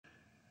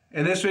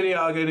In this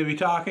video, I'm going to be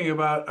talking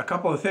about a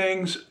couple of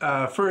things.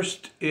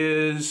 First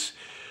is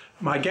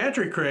my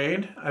gantry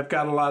crane. I've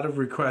got a lot of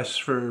requests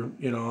for,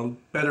 a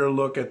better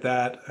look at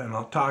that, and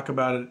I'll talk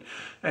about it.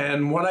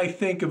 And what I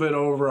think of it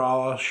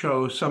overall, I'll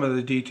show some of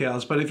the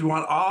details. But if you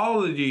want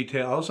all the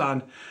details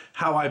on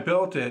how I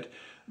built it,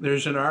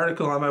 there's an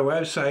article on my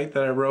website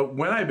that I wrote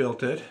when I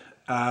built it,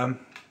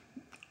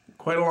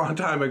 quite a long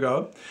time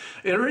ago.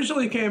 It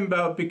originally came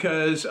about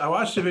because I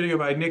watched a video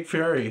by Nick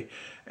Ferry,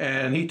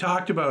 and he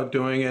talked about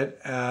doing it.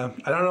 I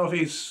don't know if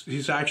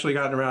he's actually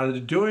gotten around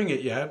to doing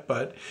it yet,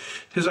 but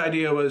his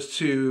idea was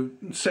to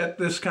set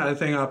this kind of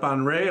thing up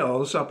on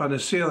rails, up on the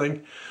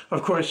ceiling.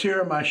 Of course, here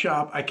at my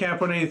shop, I can't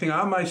put anything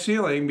on my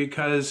ceiling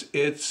because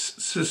it's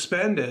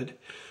suspended,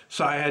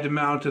 so I had to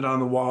mount it on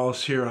the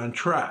walls here on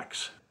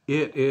tracks.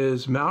 It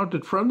is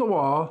mounted from the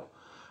wall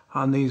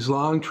on these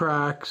long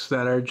tracks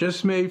that are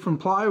just made from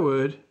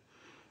plywood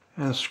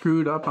and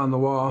screwed up on the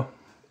wall.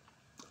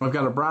 I've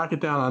got a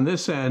bracket down on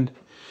this end,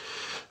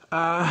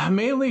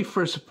 mainly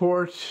for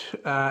support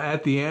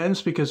at the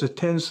ends because it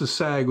tends to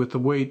sag with the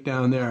weight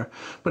down there.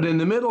 But in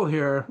the middle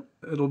here,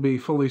 it'll be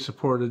fully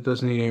supported,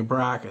 doesn't need any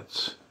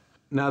brackets.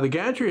 Now the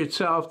gantry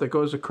itself that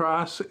goes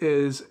across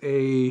is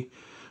a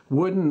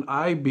wooden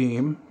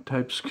I-beam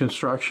type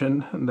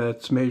construction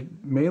that's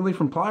made mainly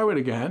from plywood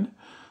again.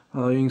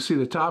 You can see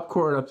the top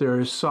cord up there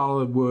is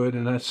solid wood,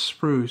 and that's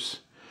spruce,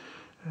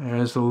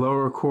 as the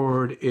lower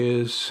cord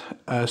is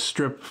a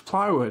strip of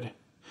plywood.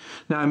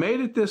 Now I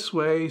made it this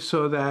way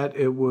so that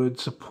it would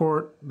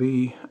support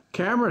the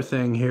camera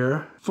thing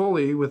here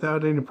fully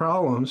without any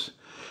problems,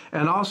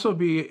 and also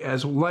be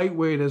as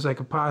lightweight as I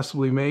could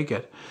possibly make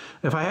it.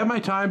 If I had my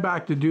time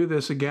back to do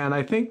this again,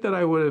 I think that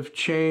I would have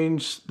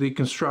changed the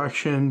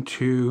construction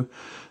to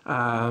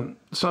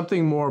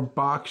something more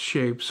box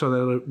shaped so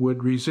that it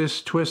would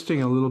resist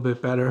twisting a little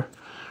bit better.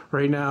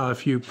 Right now,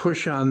 if you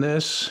push on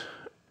this,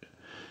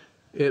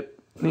 it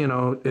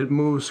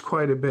moves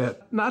quite a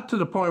bit. Not to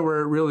the point where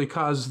it really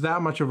causes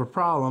that much of a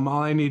problem.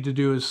 All I need to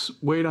do is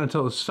wait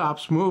until it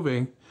stops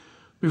moving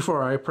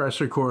before I press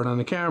record on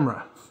the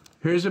camera.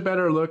 Here's a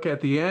better look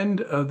at the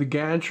end of the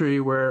gantry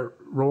where it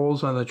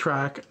rolls on the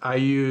track. I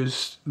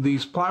used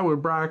these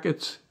plywood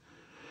brackets,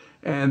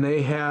 and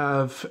they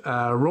have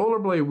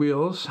rollerblade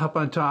wheels up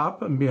on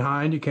top and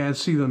behind. You can't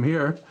see them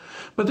here,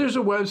 but there's a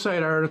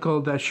website article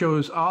that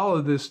shows all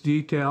of this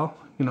detail,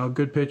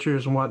 good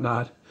pictures and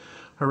whatnot.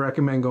 I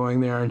recommend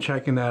going there and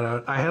checking that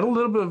out. I had a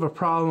little bit of a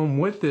problem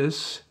with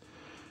this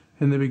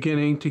in the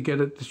beginning to get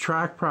it to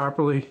track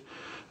properly,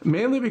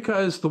 mainly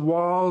because the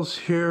walls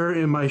here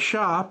in my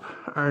shop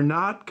are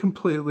not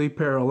completely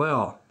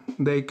parallel.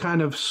 They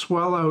kind of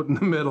swell out in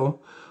the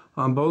middle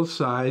on both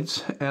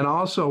sides, and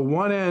also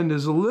one end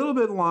is a little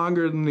bit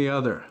longer than the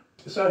other.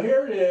 So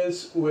here it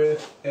is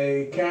with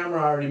a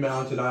camera already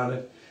mounted on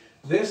it.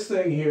 This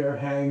thing here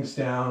hangs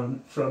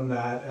down from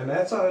that, and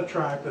that's on a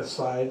track that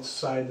slides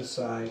side to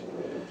side.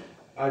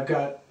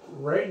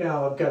 Right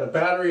now I've got a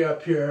battery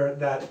up here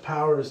that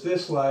powers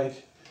this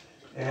light,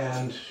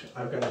 and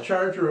I've got a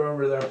charger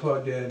over there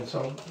plugged in.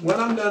 So when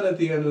I'm done at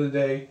the end of the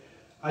day,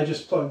 I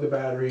just plug the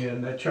battery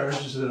in, that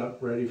charges it up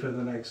ready for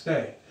the next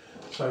day.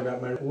 So I've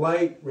got my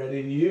light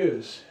ready to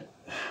use.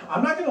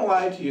 I'm not going to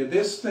lie to you,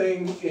 this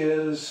thing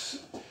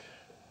is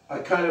a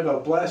kind of a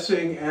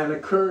blessing and a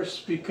curse,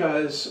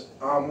 because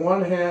on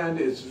one hand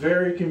it's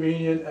very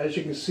convenient. As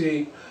you can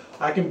see,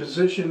 I can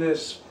position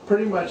this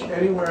pretty much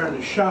anywhere in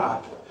the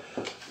shop,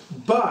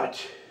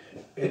 but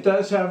it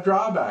does have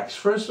drawbacks.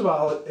 First of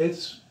all,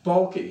 it's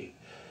bulky,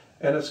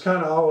 and it's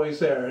kind of always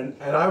there, and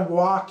I've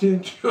walked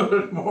into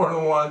it more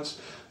than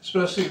once,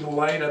 especially the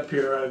light up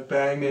here. I've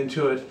banged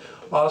into it.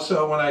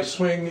 Also, when I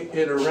swing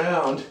it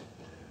around,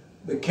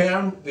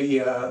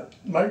 the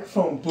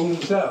microphone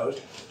booms out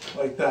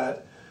like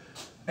that,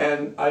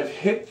 and I've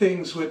hit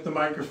things with the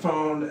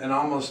microphone and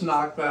almost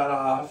knocked that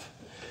off.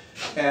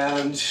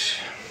 And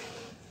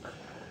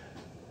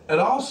it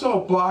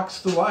also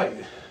blocks the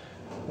light.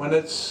 When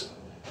it's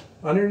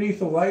underneath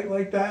the light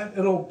like that,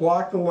 it'll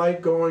block the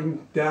light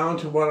going down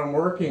to what I'm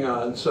working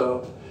on,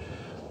 so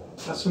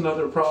that's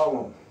another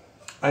problem.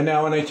 And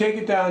now when I take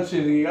it down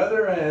to the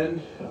other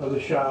end of the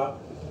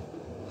shop,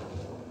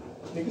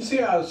 you can see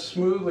how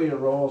smoothly it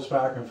rolls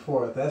back and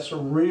forth. That's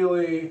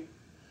really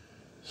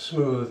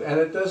smooth, and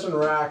it doesn't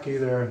rack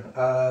either.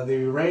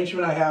 The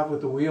arrangement I have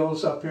with the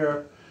wheels up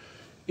here,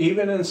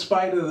 even in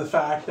spite of the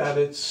fact that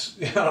it's,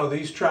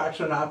 these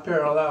tracks are not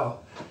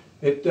parallel,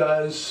 it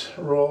does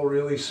roll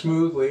really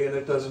smoothly, and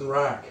it doesn't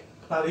rack.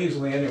 Not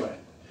easily anyway.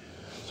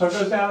 So it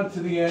goes down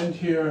to the end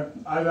here.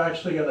 I've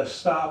actually got a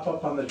stop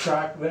up on the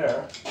track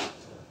there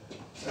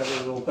that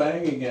it'll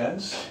bang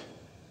against.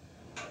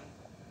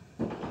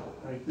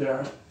 Right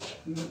there.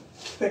 I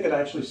think it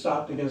actually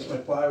stopped against my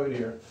plywood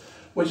here,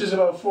 which is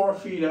about 4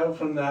 feet out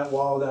from that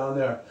wall down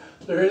there.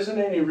 There isn't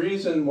any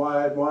reason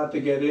why I'd want to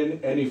get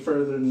in any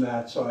further than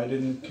that, so I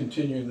didn't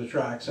continue the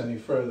tracks any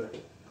further.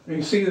 You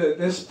can see that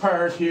this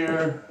part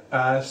here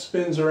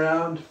spins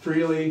around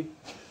freely.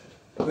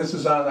 This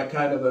is on a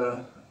kind of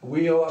a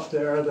wheel up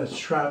there that's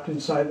trapped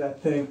inside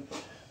that thing.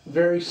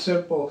 very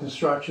simple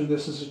construction.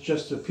 This is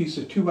just a piece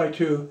of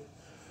 2x2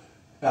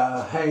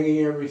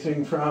 hanging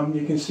everything from.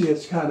 You can see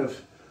it's kind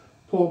of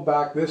pulled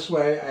back this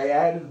way. I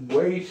added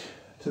weight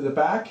to the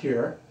back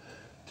here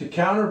to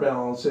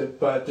counterbalance it,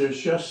 but there's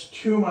just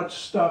too much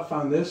stuff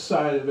on this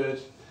side of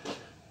it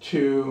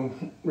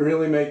to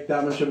really make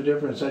that much of a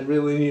difference. I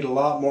really need a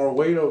lot more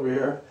weight over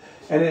here.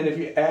 And then if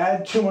you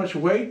add too much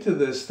weight to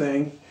this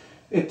thing,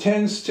 it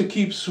tends to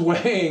keep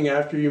swaying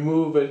after you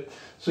move it.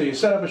 So you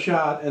set up a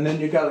shot and then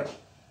you got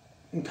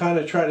to kind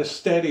of try to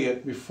steady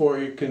it before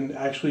you can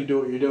actually do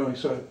what you're doing.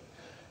 So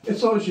it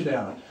slows you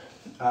down.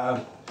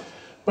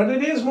 But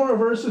it is more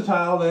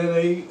versatile than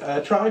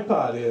a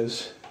tripod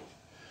is.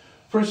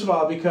 First of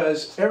all,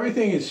 because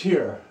everything is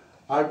here.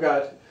 I've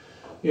got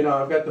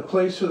the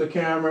place for the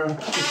camera,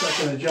 which I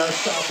can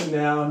adjust up and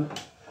down.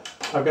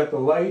 I've got the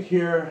light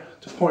here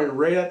to point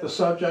right at the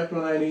subject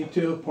when I need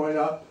to, point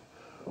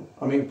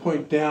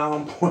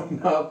down,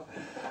 point up.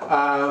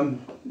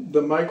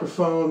 The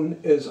microphone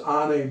is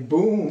on a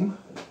boom.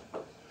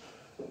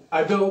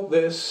 I built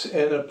this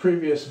in a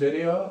previous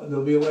video.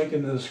 There'll be a link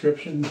in the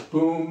description.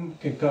 Boom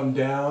can come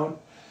down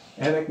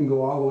and it can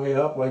go all the way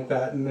up like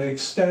that, and it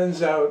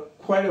extends out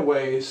quite a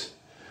ways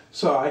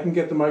so I can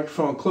get the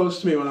microphone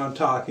close to me when I'm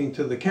talking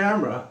to the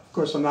camera. Of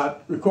course, I'm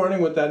not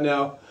recording with that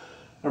now.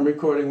 I'm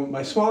recording with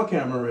my small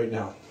camera right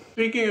now.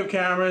 Speaking of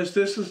cameras,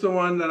 this is the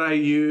one that I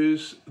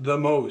use the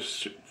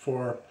most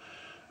for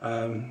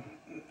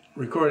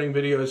recording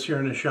videos here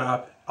in the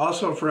shop,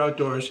 also for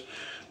outdoors.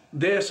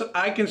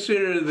 I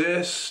consider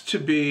this to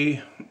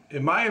be,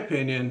 in my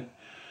opinion,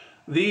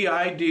 the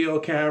ideal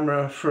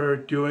camera for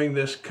doing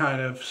this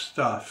kind of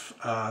stuff,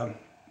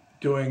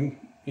 doing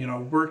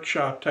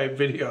workshop type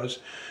videos,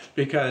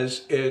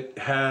 because it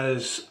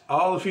has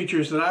all the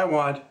features that I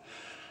want.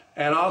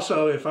 And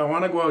also, if I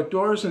want to go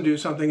outdoors and do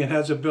something, it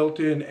has a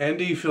built-in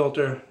ND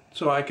filter,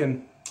 so I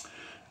can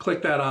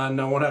click that on.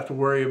 I won't have to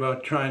worry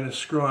about trying to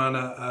screw on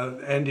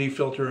a ND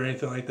filter or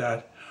anything like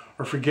that,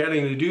 or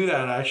forgetting to do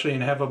that actually,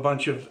 and have a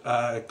bunch of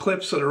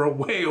clips that are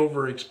way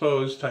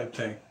overexposed type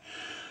thing.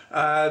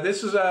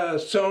 This is a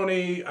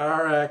Sony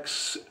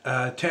RX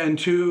 10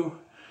 II.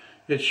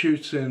 It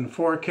shoots in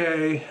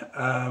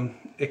 4K.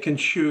 It can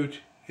shoot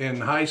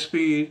in high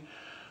speed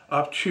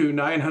up to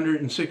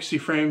 960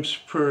 frames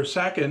per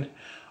second,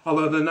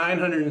 although the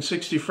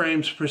 960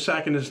 frames per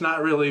second is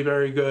not really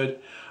very good.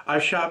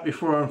 I've shot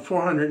before on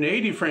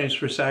 480 frames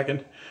per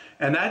second,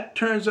 and that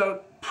turns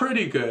out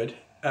pretty good.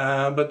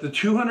 But the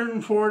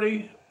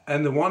 240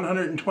 and the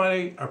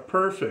 120 are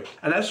perfect,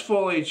 and that's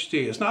full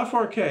HD. It's not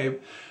 4K,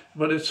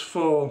 but it's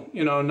full,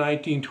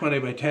 1920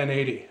 by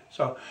 1080.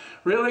 So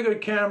really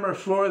good camera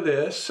for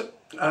this.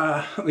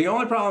 The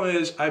only problem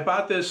is I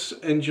bought this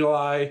in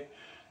July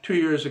 2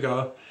 years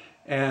ago,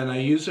 and I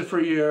used it for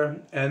a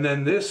year, and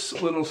then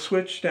this little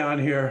switch down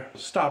here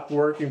stopped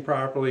working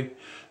properly,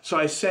 so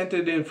I sent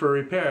it in for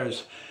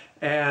repairs.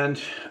 And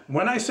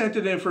when I sent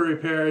it in for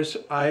repairs,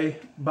 I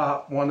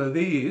bought one of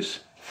these.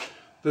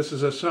 This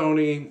is a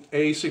Sony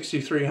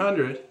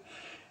A6300,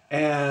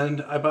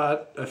 and I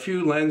bought a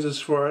few lenses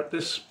for it.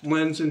 This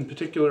lens in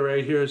particular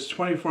right here is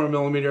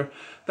 24mm.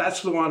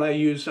 That's the one I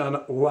used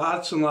on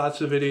lots and lots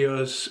of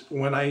videos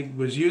when I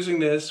was using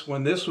this,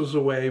 when this was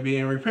away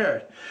being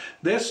repaired.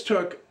 This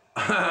took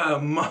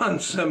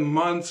months and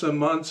months and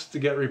months to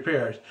get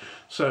repaired.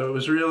 So it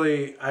was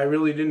really, I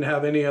really didn't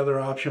have any other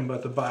option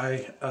but to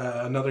buy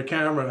another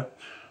camera,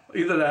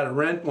 either that or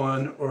rent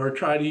one, or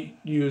try to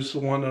use the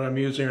one that I'm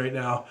using right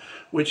now,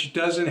 which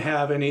doesn't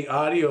have any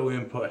audio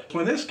input.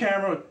 When this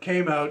camera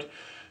came out,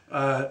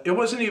 it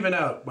wasn't even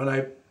out when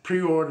I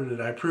pre-ordered it.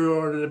 I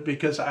pre-ordered it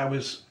because I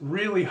was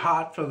really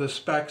hot for the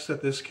specs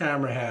that this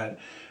camera had.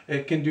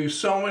 It can do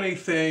so many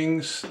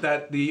things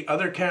that the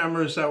other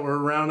cameras that were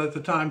around at the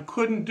time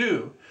couldn't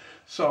do.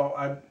 So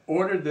I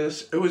ordered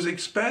this. It was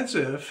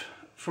expensive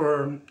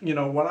for,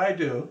 what I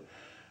do,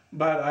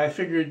 but I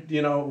figured,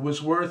 it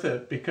was worth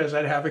it because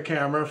I'd have a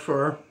camera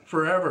for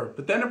forever.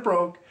 But then it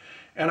broke,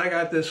 and I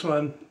got this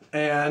one,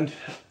 and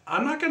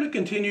I'm not going to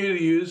continue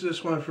to use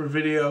this one for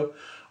video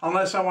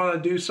unless I want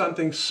to do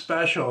something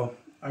special.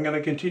 I'm going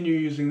to continue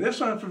using this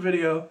one for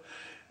video,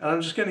 and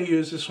I'm just going to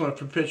use this one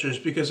for pictures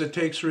because it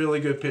takes really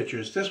good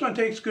pictures. This one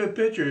takes good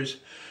pictures,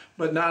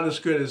 but not as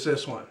good as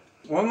this one.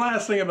 One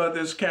last thing about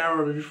this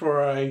camera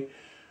before I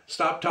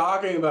stop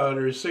talking about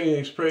it or singing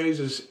its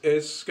praises.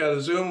 It's got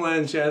a zoom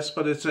lens, yes,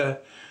 but it's a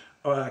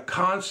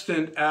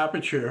constant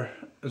aperture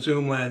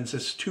zoom lens.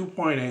 It's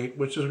 2.8,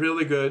 which is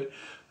really good,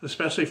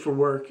 especially for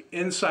work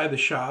inside the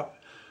shop.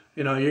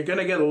 You're going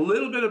to get a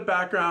little bit of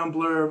background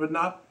blur, but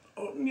not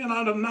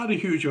a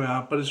huge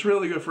amount, but it's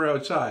really good for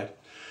outside.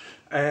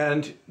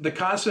 And the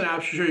constant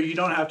aperture, you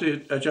don't have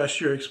to adjust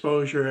your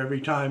exposure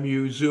every time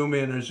you zoom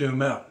in or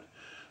zoom out.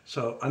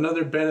 So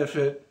another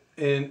benefit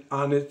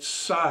on its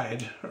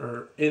side,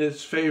 or in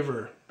its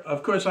favor.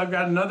 Of course, I've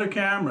got another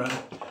camera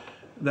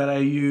that I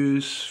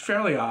use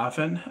fairly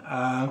often,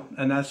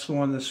 and that's the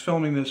one that's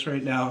filming this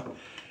right now.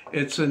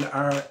 It's an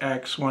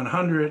RX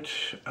 100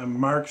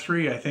 Mark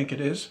III, I think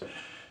it is.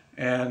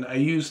 And I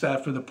use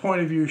that for the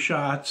point of view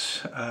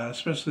shots,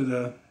 especially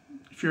the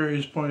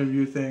Furious point of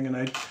view thing. And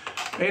I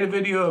made a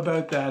video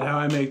about that, how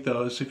I make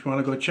those. If you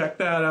want to go check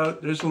that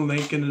out, there's a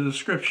link in the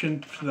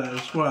description for that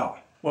as well.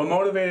 What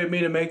motivated me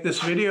to make this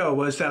video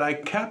was that I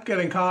kept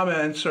getting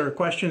comments or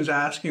questions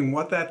asking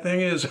what that thing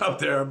is up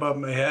there above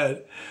my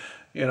head.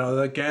 You know,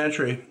 the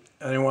gantry.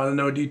 And I want to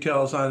know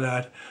details on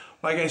that.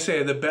 Like I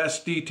say, the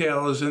best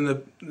detail is in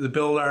the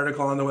build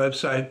article on the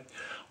website.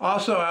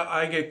 Also,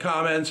 I get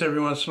comments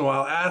every once in a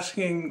while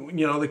asking,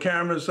 you know, the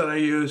cameras that I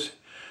use.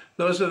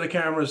 Those are the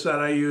cameras that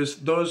I use.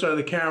 Those are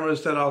the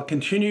cameras that I'll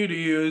continue to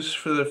use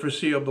for the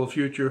foreseeable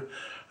future.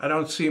 I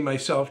don't see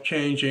myself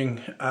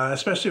changing,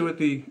 especially with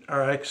the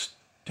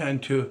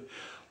RX-10 II.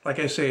 Like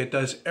I say, it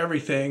does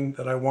everything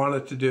that I want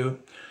it to do.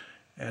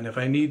 And if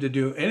I need to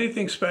do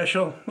anything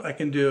special, I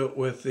can do it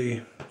with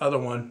the other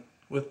one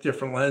with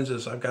different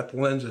lenses. I've got the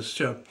lenses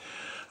too.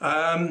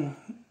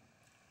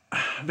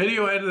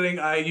 Video editing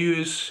I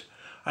used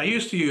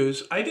to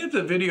use. I did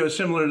the video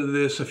similar to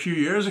this a few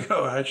years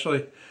ago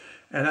actually.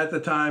 And at the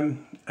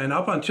time, and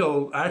up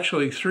until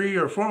actually 3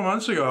 or 4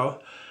 months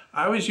ago,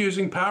 I was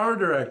using Power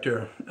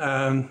Director.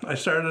 I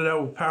started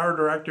out with Power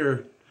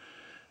Director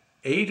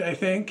 8, I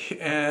think,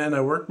 and I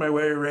worked my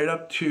way right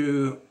up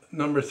to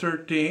number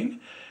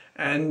 13.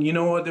 And you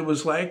know what it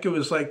was like? It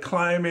was like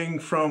climbing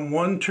from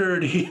one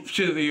turd heap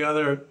to the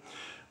other,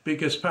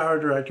 because Power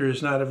Director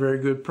is not a very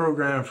good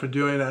program for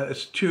doing that.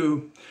 It's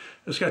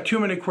got too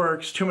many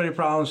quirks, too many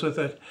problems with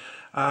it.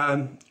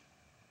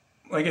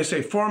 Like I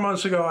say, 4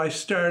 months ago, I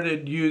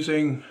started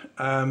using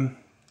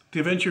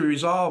DaVinci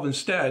Resolve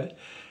instead,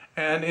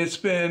 and it's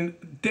been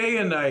day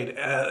and night.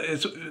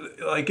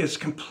 It's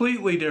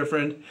completely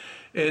different.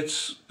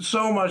 It's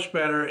so much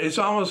better. It's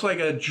almost like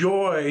a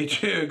joy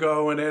to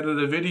go and edit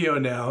a video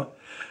now,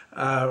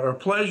 or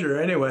pleasure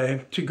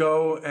anyway, to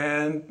go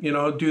and, you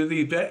know, do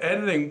the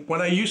editing,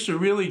 when I used to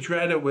really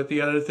dread it with the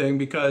other thing,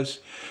 because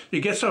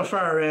you get so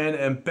far in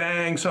and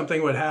bang,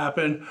 something would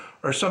happen,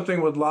 or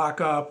something would lock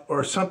up,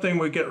 or something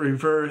would get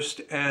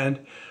reversed,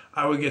 and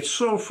I would get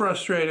so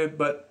frustrated.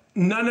 But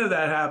none of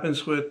that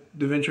happens with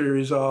DaVinci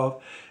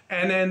Resolve.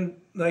 And then,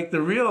 like,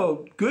 the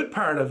real good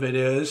part of it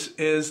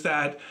is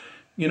that,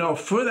 you know,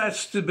 for that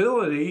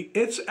stability,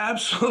 it's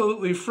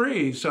absolutely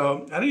free.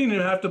 So I didn't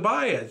even have to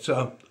buy it.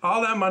 So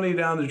all that money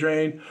down the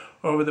drain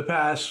over the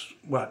past,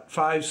 what,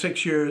 5,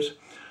 6 years.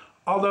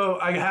 Although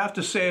I have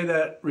to say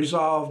that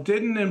Resolve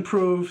didn't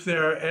improve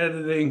their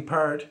editing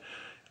part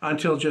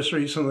until just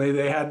recently.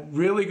 They had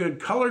really good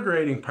color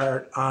grading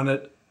part on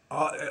it,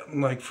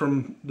 like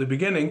from the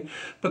beginning,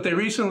 but they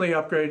recently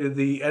upgraded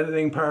the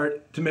editing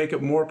part to make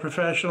it more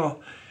professional,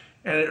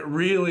 and it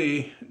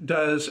really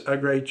does a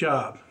great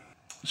job.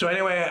 So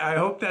anyway, I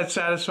hope that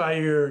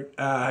satisfies your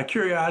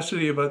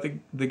curiosity about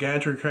the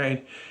Gantry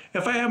crane.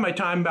 If I have my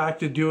time back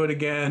to do it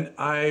again,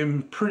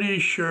 I'm pretty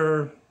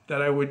sure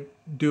that I would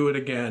do it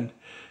again.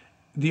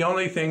 The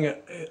only thing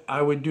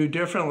I would do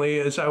differently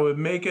is I would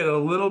make it a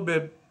little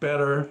bit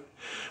better,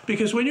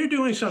 because when you're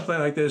doing something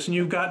like this and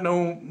you've got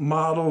no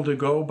model to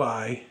go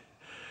by,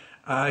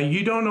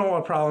 you don't know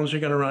what problems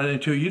you're going to run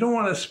into. You don't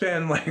want to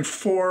spend like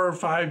 4 or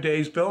 5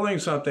 days building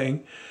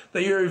something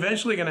that you're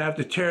eventually going to have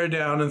to tear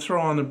down and throw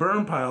on the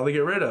burn pile to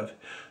get rid of.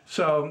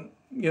 So,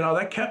 you know,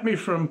 that kept me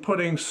from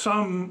putting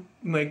some,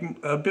 like,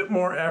 a bit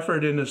more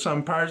effort into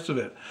some parts of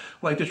it.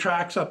 Like the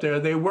tracks up there,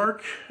 they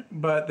work,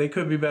 but they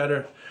could be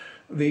better.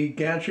 The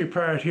gantry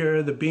part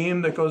here, the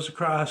beam that goes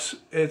across,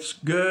 it's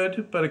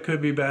good, but it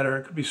could be better.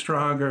 It could be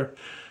stronger,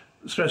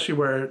 especially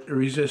where it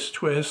resists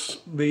twists.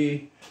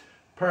 The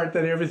part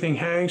that everything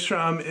hangs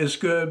from is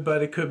good,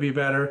 but it could be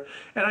better.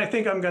 And I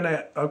think I'm going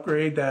to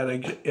upgrade that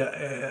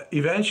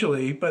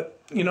eventually. But,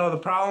 you know, the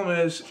problem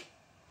is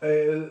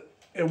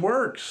it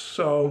works.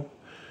 So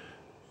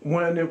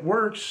when it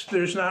works,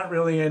 there's not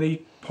really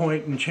any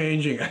point in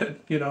changing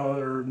it, you know,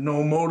 or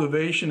no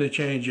motivation to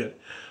change it.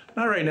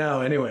 Not right now,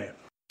 anyway.